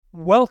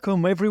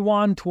Welcome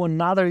everyone to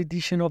another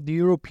edition of the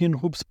European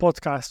Hoops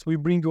podcast. We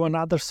bring you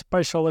another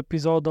special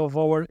episode of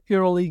our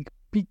Euroleague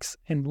picks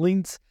and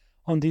leans.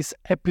 On this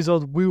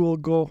episode, we will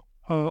go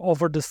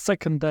over the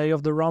second day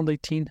of the round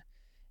 18,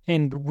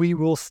 and we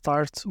will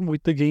start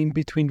with the game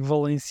between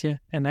Valencia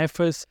and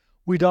Efes.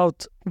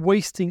 Without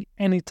wasting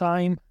any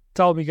time,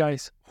 tell me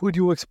guys, who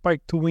do you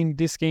expect to win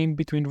this game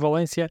between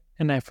Valencia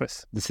and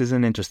Efes? This is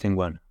an interesting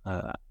one.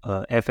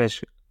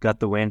 Efes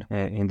got the win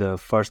in the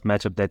first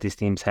matchup that these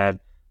teams had.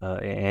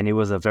 And it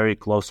was a very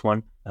close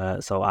one.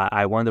 So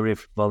I wonder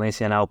if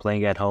Valencia now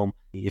playing at home,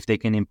 if they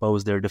can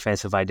impose their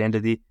defensive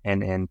identity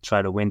and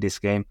try to win this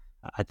game.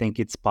 I think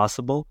it's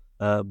possible,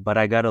 but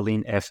I got to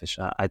lean Efes.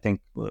 I think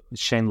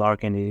Shane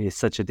Larkin is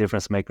such a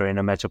difference maker in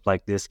a matchup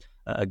like this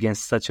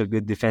against such a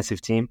good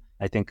defensive team.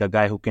 I think a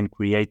guy who can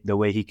create the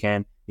way he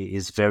can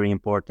is very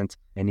important.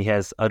 And he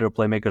has other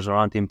playmakers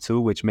around him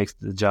too, which makes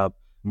the job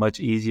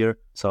much easier.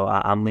 So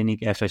I'm leaning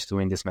Efes to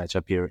win this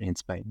matchup here in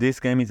Spain. This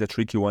game is a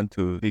tricky one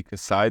to pick a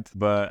side,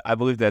 but I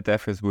believe that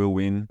Efes will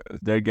win.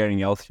 They're getting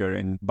healthier,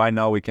 and by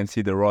now we can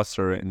see the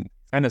roster and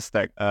kind of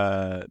stacked.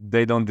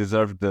 They don't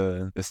deserve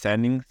the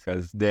standing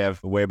because they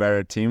have a way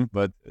better team,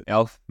 but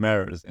health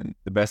matters, and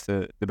the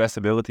best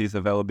ability is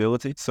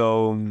availability.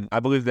 So I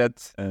believe that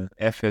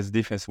Efes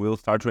defense will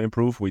start to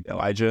improve with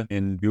Elijah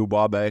and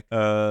Bilbao back.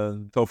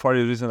 So for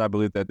this reason, I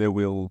believe that they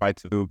will try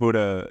to put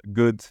a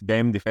good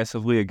game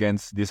defensively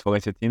against this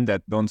Valencia team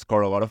that don't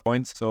score a lot of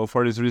points. So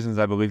for these reasons,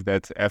 I believe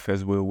that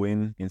Efes will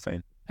win in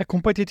Spain. A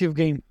competitive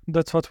game.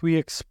 That's what we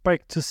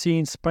expect to see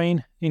in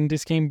Spain in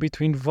this game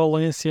between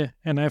Valencia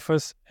and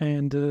Efes.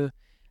 And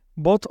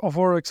both of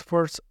our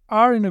experts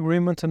are in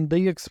agreement, and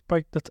they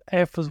expect that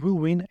Efes will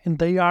win, and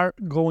they are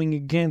going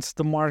against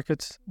the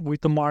market,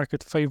 with the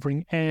market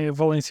favoring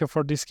Valencia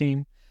for this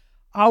game.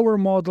 Our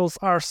models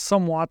are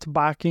somewhat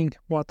backing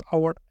what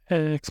our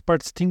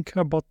experts think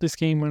about this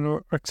game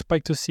and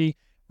expect to see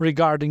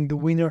regarding the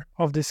winner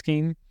of this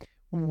game.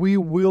 We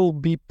will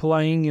be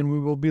playing and we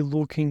will be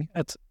looking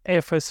at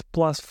Efes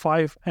plus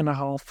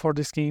 5.5 for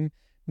this game.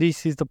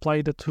 This is the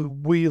play that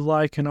we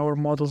like and our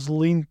models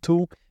lean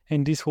to,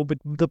 and this will be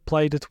the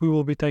play that we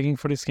will be taking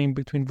for this game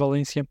between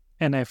Valencia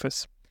and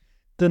Efes.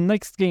 The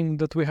next game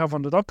that we have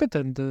on the docket,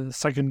 and the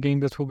second game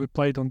that will be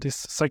played on this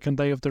second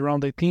day of the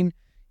round 18,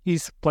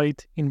 is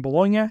played in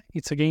Bologna.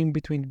 It's a game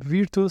between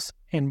Virtus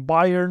and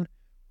Bayern.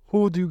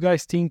 Who do you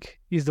guys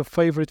think is the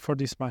favorite for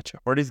this matchup?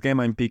 For this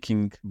game, I'm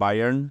picking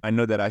Bayern. I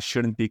know that I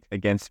shouldn't pick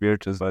against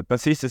Virtus, but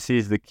consistency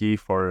is the key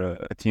for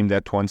a team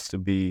that wants to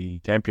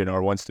be champion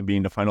or wants to be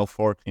in the Final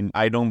Four. And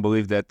I don't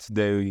believe that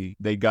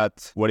they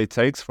got what it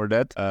takes for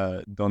that.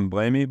 Don't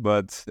blame me,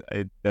 but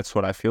that's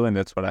what I feel and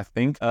that's what I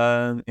think.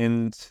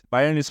 And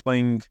Bayern is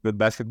playing good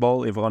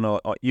basketball.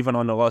 Even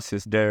on the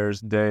losses,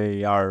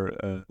 they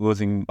are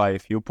losing by a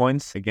few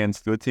points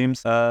against good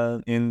teams.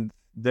 And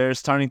they're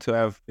starting to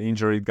have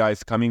injured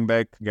guys coming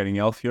back, getting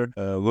healthier.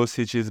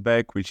 Lucic is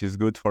back, which is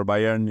good for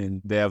Bayern,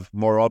 and they have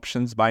more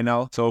options by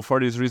now. So for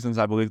these reasons,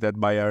 I believe that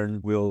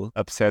Bayern will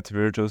upset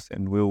Virtus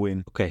and will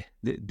win. Okay,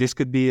 this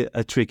could be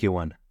a tricky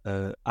one.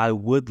 I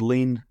would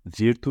lean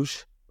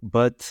Virtus,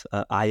 but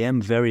I am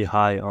very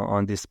high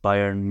on this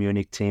Bayern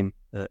Munich team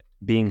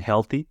being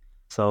healthy.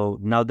 So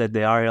now that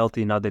they are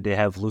healthy, now that they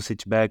have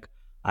Lucic back,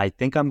 I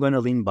think I'm going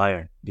to lean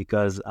Bayern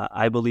because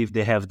I believe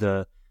they have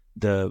the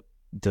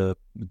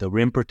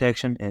rim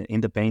protection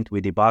in the paint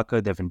with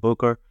Ibaka, Devin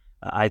Booker.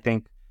 I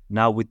think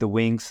now with the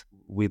wings,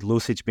 with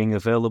Lucic being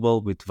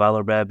available, with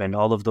Valorab and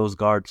all of those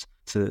guards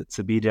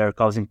to be there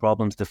causing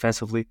problems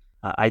defensively,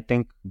 I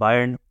think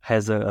Bayern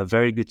has a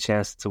very good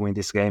chance to win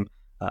this game.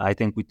 I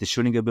think with the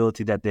shooting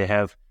ability that they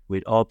have,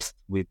 with Obst,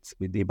 with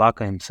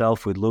Ibaka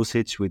himself, with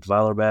Lucic, with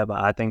Valorab,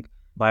 I think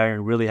Bayern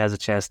really has a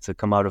chance to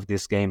come out of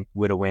this game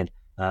with a win.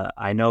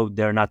 I know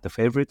they're not the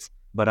favorites,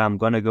 but I'm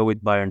going to go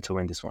with Bayern to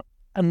win this one.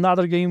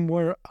 Another game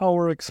where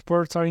our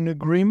experts are in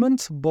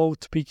agreement,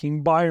 both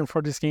picking Bayern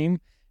for this game,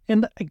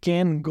 and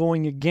again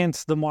going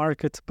against the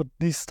market, but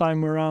this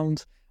time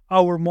around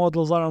our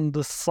models are on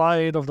the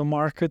side of the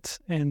market,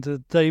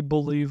 and they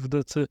believe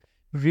that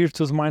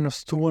Virtus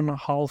minus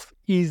 2.5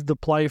 is the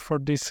play for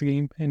this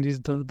game and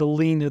is the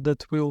lean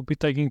that we'll be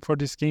taking for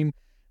this game,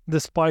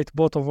 despite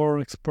both of our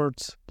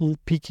experts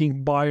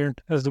picking Bayern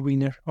as the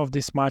winner of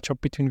this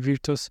matchup between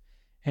Virtus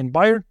and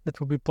Bayern that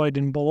will be played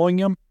in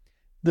Bologna.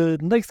 The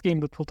next game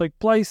that will take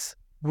place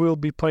will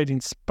be played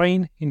in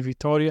Spain, in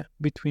Vitoria,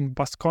 between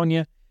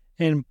Baskonia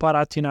and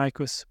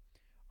Panathinaikos.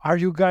 Are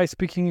you guys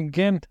picking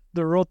again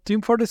the road team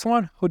for this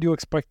one? Who do you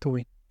expect to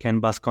win? Can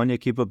Baskonia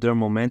keep up their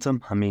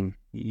momentum? I mean,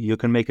 you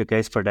can make a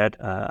case for that.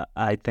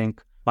 I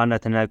think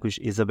Panathinaikos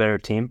is a better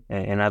team,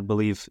 and I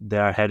believe they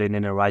are headed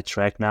in the right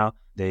track now.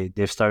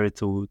 They've started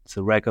to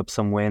rack up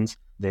some wins.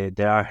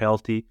 They are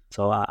healthy.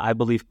 So I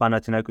believe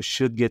Panathinaikos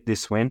should get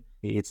this win.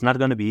 It's not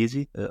going to be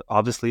easy,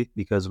 obviously,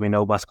 because we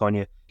know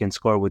Baskonia can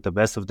score with the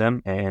best of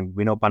them. And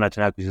we know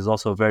Panathinaikos is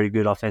also a very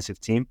good offensive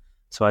team.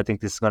 So I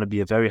think this is going to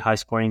be a very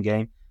high-scoring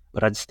game.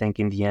 But I just think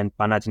in the end,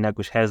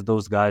 Panathinaikos has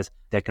those guys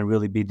that can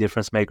really be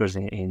difference makers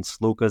in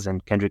Slukas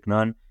and Kendrick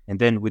Nunn, and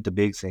then with the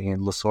bigs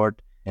in Lasort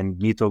and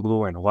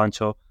Mitoglu and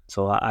Juancho.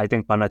 So I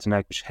think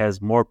Panathinaikos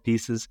has more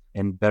pieces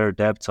and better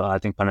depth, so I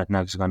think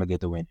Panathinaikos is going to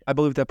get the win. I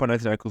believe that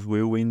Panathinaikos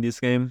will win this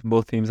game.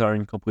 Both teams are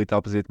in complete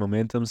opposite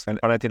momentums,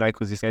 and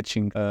Panathinaikos is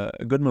catching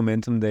a good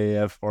momentum. They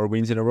have 4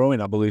 wins in a row,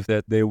 and I believe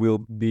that they will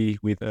be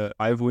with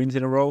 5 wins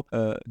in a row.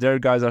 Their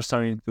guys are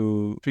starting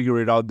to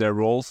figure it out their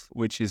roles,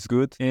 which is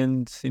good.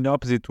 And in the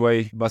opposite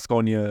way,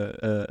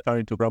 Baskonia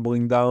starting to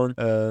crumbling down.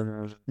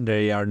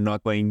 They are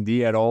not playing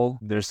D at all.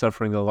 They're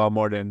suffering a lot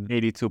more than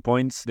 82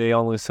 points. They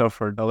only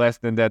suffered less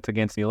than that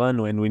against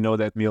Milano, and we know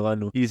that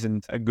Milano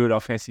isn't a good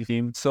offensive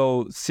team.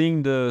 So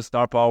seeing the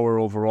star power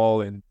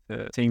overall and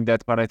seeing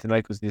that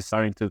Panathinaikos is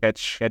starting to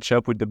catch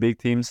up with the big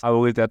teams, I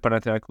believe that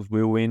Panathinaikos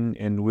will win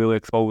and will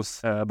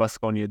expose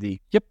Baskonia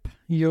D. Yep,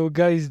 you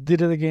guys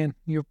did it again.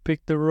 You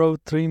picked the road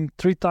team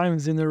 3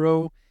 times in a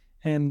row,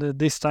 and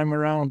this time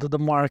around the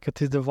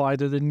market is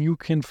divided and you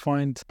can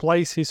find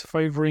places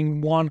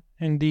favoring one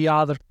and the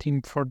other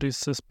team for this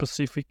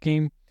specific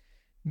game.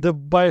 The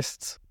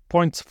best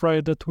point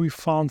spread that we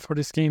found for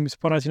this game is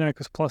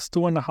Panathinaikos plus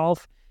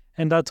 2.5,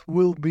 and that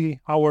will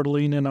be our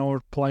lean and our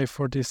play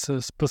for this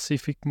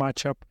specific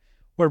matchup,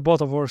 where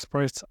both of our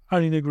spreads are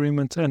in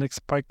agreement and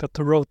expect that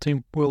the road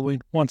team will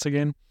win once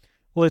again.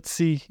 Let's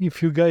see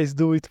if you guys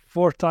do it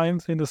 4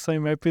 times in the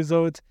same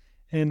episode.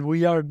 And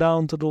we are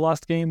down to the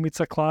last game. It's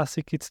a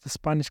classic. It's the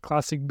Spanish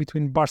classic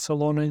between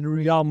Barcelona and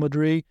Real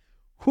Madrid.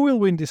 Who will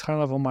win this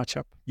high-level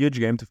matchup? Huge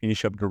game to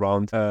finish up the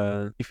round.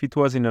 If it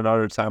was in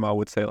another time, I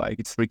would say like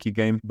it's a tricky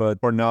game.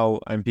 But for now,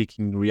 I'm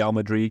picking Real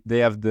Madrid. They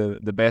have the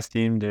best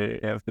team. They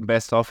have the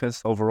best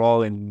offense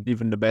overall and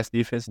even the best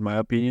defense, in my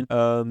opinion.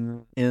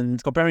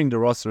 And comparing the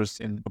rosters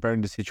and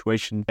comparing the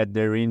situation that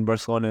they're in,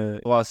 Barcelona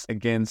lost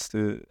against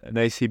an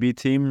ACB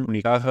team,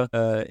 Unicaja,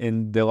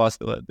 and they lost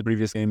the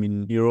previous game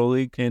in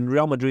Euroleague. And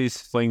Real Madrid is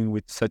playing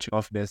with such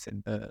confidence.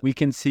 And we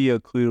can see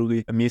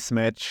clearly a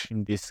mismatch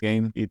in this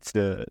game. It's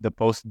the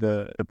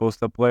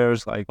post-up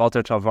players like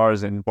Walter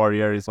Tavares and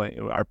Poirier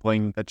are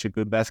playing such a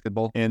good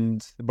basketball,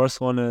 and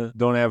Barcelona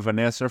don't have an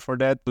answer for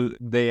that.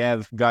 They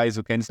have guys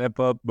who can step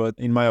up, but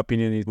in my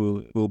opinion, it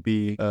will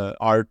be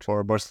hard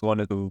for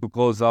Barcelona to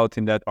close out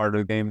in that part of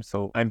the game.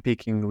 So I'm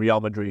picking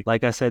Real Madrid.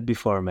 Like I said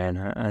before, man,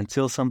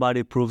 until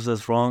somebody proves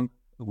us wrong,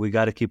 we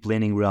got to keep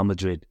leaning Real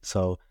Madrid.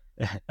 So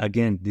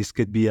again, this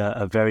could be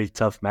a very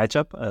tough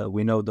matchup.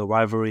 We know the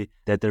rivalry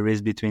that there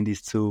is between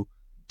these two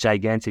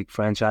gigantic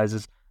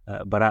franchises.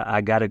 But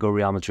I gotta go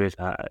Real Madrid.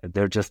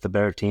 They're just a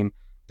better team.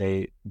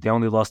 They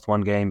only lost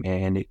 1 game,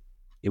 and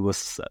it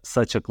was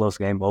such a close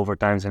game,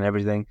 overtimes and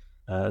everything.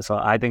 So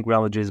I think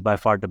Real Madrid is by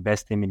far the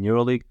best team in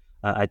Euroleague.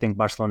 I think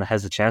Barcelona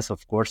has a chance,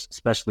 of course,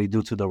 especially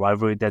due to the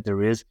rivalry that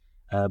there is.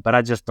 But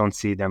I just don't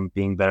see them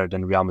being better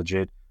than Real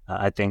Madrid.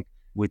 I think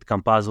with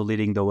Campazzo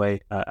leading the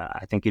way,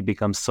 I think it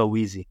becomes so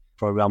easy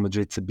for Real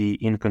Madrid to be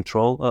in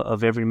control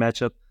of every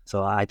matchup.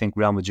 So I think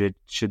Real Madrid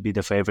should be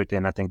the favorite,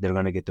 and I think they're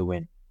going to get the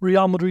win.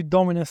 Real Madrid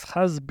dominance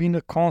has been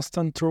a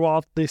constant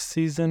throughout this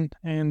season,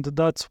 and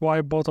that's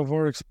why both of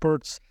our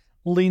experts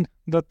lean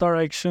that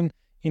direction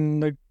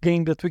in a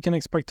game that we can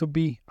expect to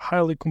be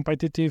highly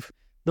competitive.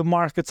 The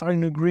markets are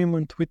in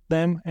agreement with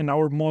them and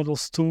our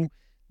models too.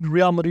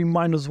 Real Madrid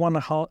minus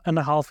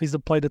 1.5 is the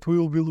play that we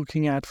will be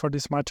looking at for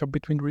this matchup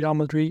between Real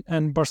Madrid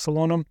and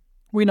Barcelona.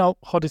 We know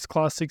how these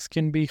classics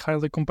can be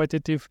highly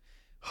competitive,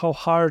 how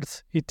hard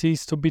it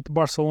is to beat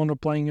Barcelona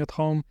playing at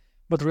home.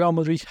 But Real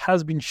Madrid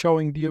has been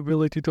showing the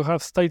ability to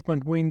have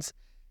statement wins,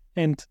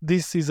 and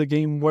this is a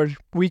game where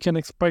we can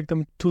expect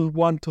them to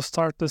want to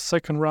start the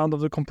second round of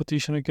the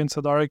competition against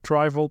a direct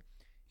rival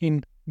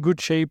in good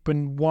shape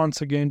and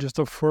once again just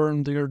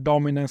affirm their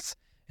dominance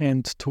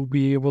and to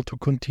be able to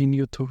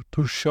continue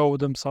to show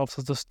themselves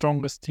as the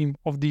strongest team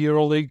of the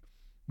Euroleague.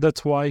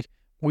 That's why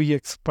we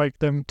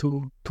expect them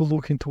to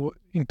look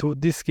into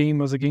this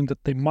game as a game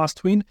that they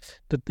must win,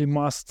 that they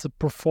must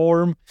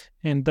perform,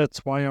 and that's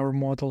why our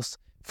models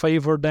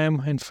favor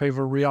them and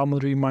favor Real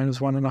Madrid minus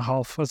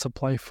 1.5 as a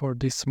play for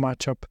this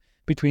matchup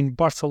between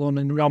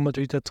Barcelona and Real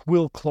Madrid that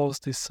will close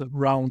this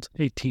round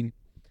 18.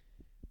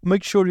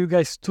 Make sure you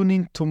guys tune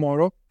in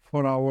tomorrow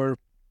for our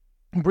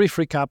brief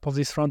recap of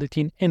this round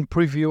 18 and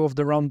preview of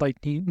the round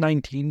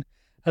 19.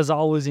 As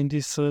always in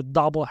these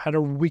double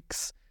header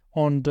weeks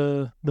on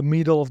the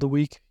middle of the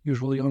week,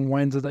 usually on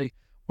Wednesday,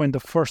 when the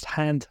first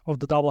hand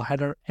of the double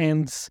header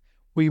ends,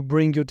 we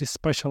bring you this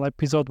special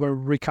episode where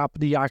we recap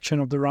the action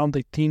of the round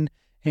 18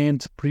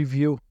 and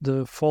preview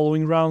the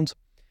following round.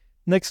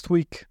 Next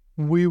week,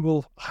 we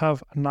will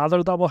have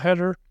another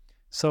doubleheader,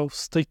 so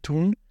stay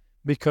tuned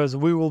because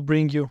we will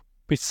bring you,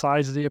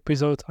 besides the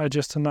episode I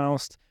just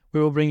announced,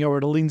 we will bring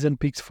our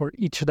Leans&Picks for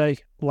each day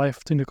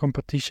left in the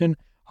competition,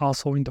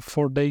 also in the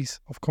 4 days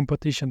of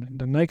competition in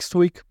the next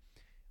week.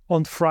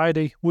 On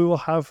Friday, we will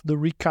have the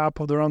recap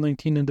of the round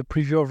 19 and the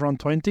preview of round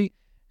 20,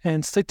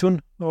 and stay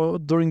tuned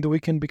during the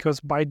weekend because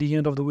by the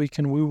end of the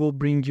weekend, we will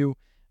bring you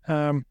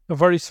a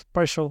very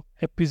special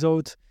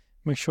episode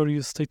make sure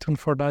you stay tuned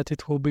for that.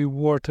 It will be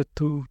worth it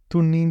to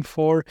tune in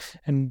for,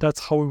 and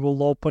that's how we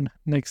will open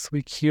next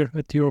week here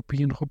at the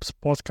European Hoops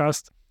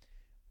podcast.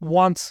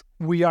 Once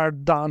we are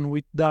done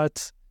with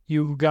that,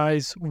 you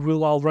guys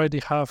will already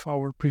have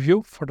our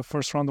preview for the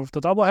first round of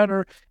the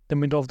doubleheader. The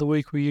middle of the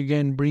week, we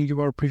again bring you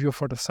our preview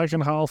for the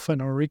second half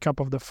and our recap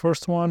of the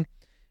first one.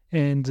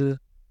 And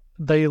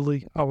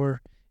daily,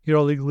 our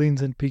Euroleague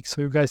Leans and Picks,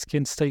 so you guys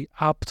can stay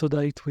up to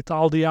date with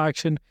all the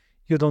action.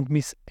 You don't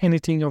miss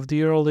anything of the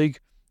Euroleague,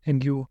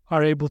 and you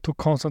are able to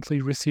constantly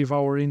receive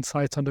our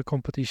insights on the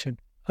competition.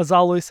 As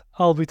always,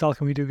 I'll be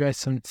talking with you guys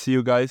soon. See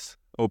you guys.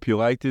 Hope you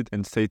liked it,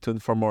 and stay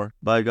tuned for more.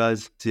 Bye,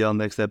 guys. See you on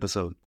next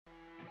episode.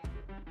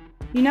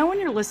 You know when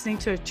you're listening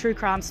to a true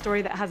crime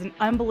story that has an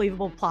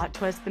unbelievable plot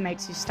twist that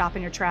makes you stop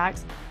in your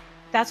tracks?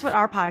 That's what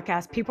our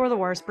podcast, People Are the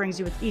Worst, brings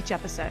you with each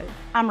episode.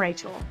 I'm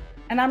Rachel.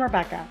 And I'm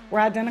Rebecca. We're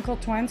identical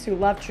twins who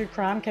love true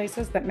crime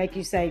cases that make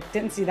you say,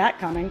 didn't see that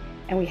coming,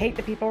 and we hate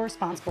the people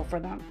responsible for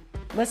them.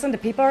 Listen to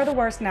People Are the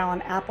Worst now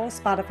on Apple,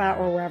 Spotify,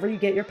 or wherever you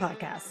get your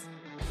podcasts.